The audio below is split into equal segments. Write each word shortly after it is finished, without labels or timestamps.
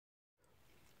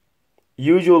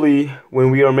Usually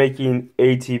when we are making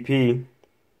ATP,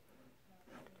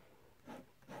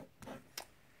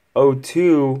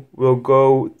 O2 will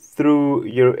go through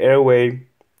your airway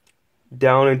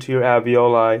down into your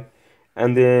alveoli,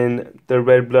 and then the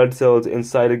red blood cells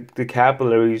inside the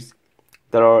capillaries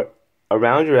that are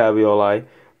around your alveoli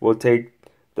will take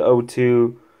the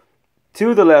O2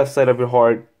 to the left side of your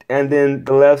heart, and then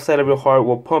the left side of your heart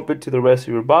will pump it to the rest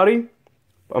of your body.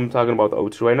 I'm talking about the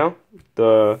O2 right now.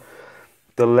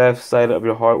 The left side of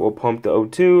your heart will pump the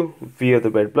O2 via the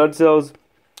red blood cells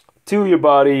to your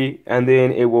body, and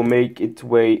then it will make its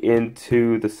way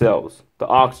into the cells. The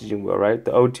oxygen will, right?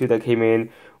 The O2 that came in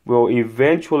will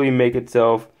eventually make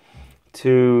itself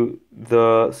to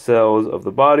the cells of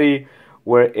the body,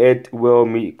 where it will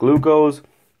meet glucose.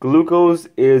 Glucose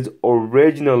is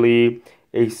originally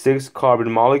a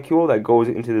 6-carbon molecule that goes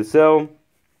into the cell.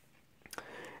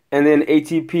 And then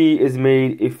ATP is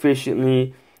made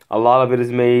efficiently. A lot of it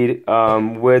is made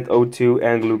with O2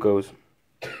 and glucose.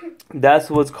 That's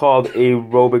what's called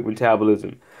aerobic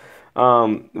metabolism.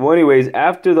 Well, anyways,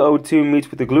 after the O2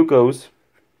 meets with the glucose,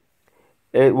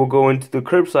 it will go into the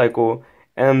Kreb cycle.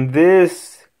 And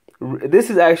this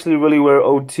is actually really where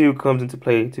O2 comes into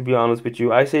play, to be honest with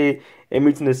you. I say it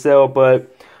meets in the cell,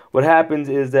 but what happens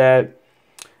is that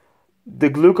the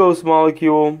glucose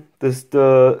molecule,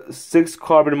 the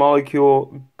 6-carbon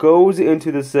molecule, goes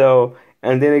into the cell,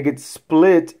 and then it gets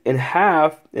split in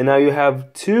half, and now you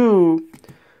have 2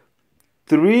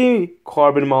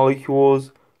 3-carbon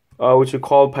molecules, which are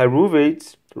called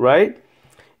pyruvates, right?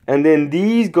 And then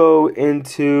these go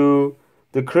into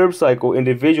the Kreb cycle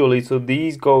individually. So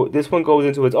this one goes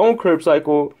into its own Kreb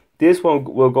cycle, this one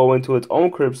will go into its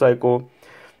own Kreb cycle,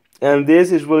 and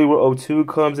this is really where O2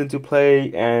 comes into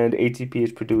play and ATP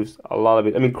is produced. A lot of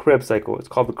it. I mean, Kreb cycle. It's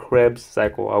called the Kreb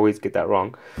cycle. I always get that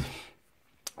wrong.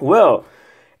 Well,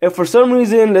 if for some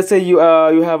reason, let's say you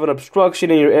have an obstruction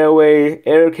in your airway,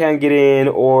 air can't get in,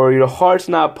 or your heart's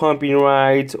not pumping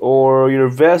right, or your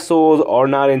vessels are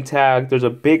not intact, there's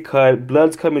a big cut,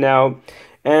 blood's coming out,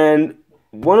 and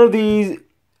one of these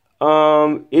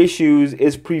issues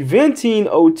is preventing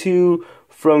O2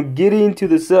 from getting to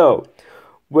the cell.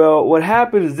 Well, what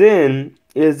happens then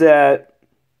is that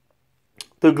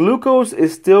the glucose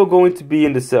is still going to be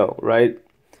in the cell, right?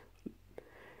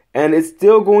 And it's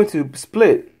still going to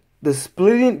split. The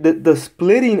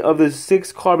splitting of the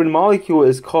 6-carbon molecule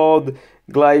is called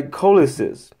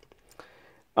glycolysis.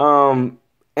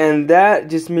 And that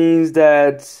just means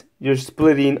that you're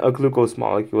splitting a glucose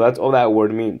molecule. That's all that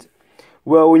word means.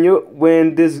 Well,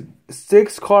 when this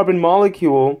 6-carbon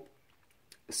molecule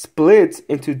splits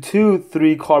into 2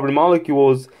 3-carbon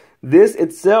molecules, this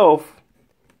itself,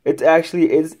 it's a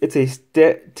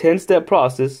 10-step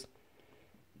process.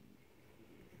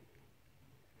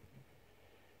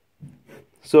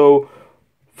 So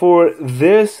for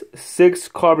this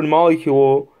 6-carbon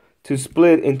molecule to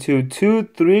split into 2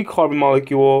 3-carbon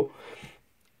molecule,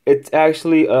 it's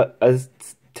actually a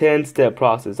 10-step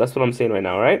process. That's what I'm saying right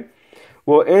now, right?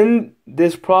 Well, in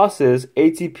this process,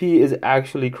 ATP is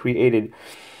actually created.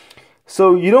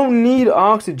 So you don't need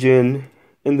oxygen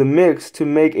in the mix to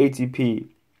make ATP.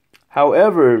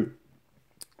 However,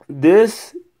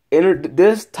 this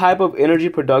type of energy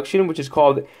production, which is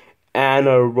called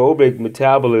anaerobic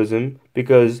metabolism,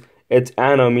 because it's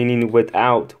ana meaning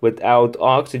without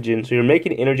oxygen, so you're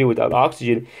making energy without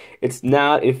oxygen, it's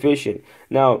not efficient.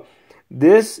 Now,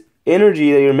 this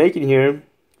energy that you're making here,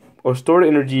 or stored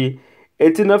energy,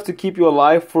 it's enough to keep you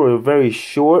alive for a very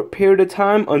short period of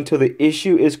time until the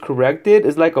issue is corrected.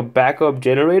 It's like a backup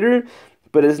generator,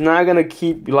 but it's not gonna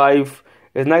keep life.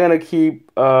 It's not gonna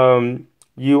keep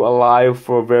you alive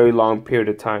for a very long period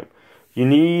of time. You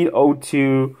need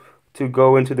O2 to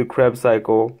go into the Kreb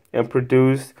cycle and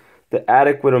produce the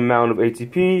adequate amount of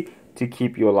ATP to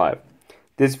keep you alive.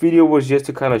 This video was just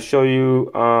to kind of show you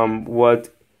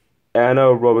what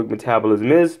anaerobic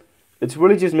metabolism is. It's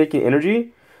really just making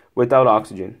energy without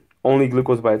oxygen. Only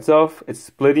glucose by itself. It's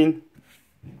splitting.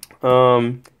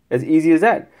 As easy as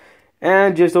that.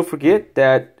 And just don't forget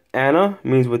that ana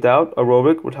means without,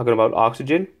 aerobic, we're talking about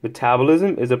oxygen.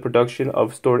 Metabolism is the production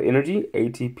of stored energy,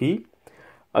 ATP,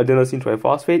 adenosine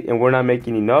triphosphate, and we're not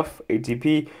making enough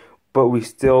ATP, but we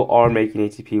still are making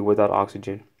ATP without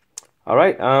oxygen. All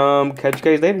right, catch you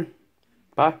guys later.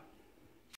 Bye.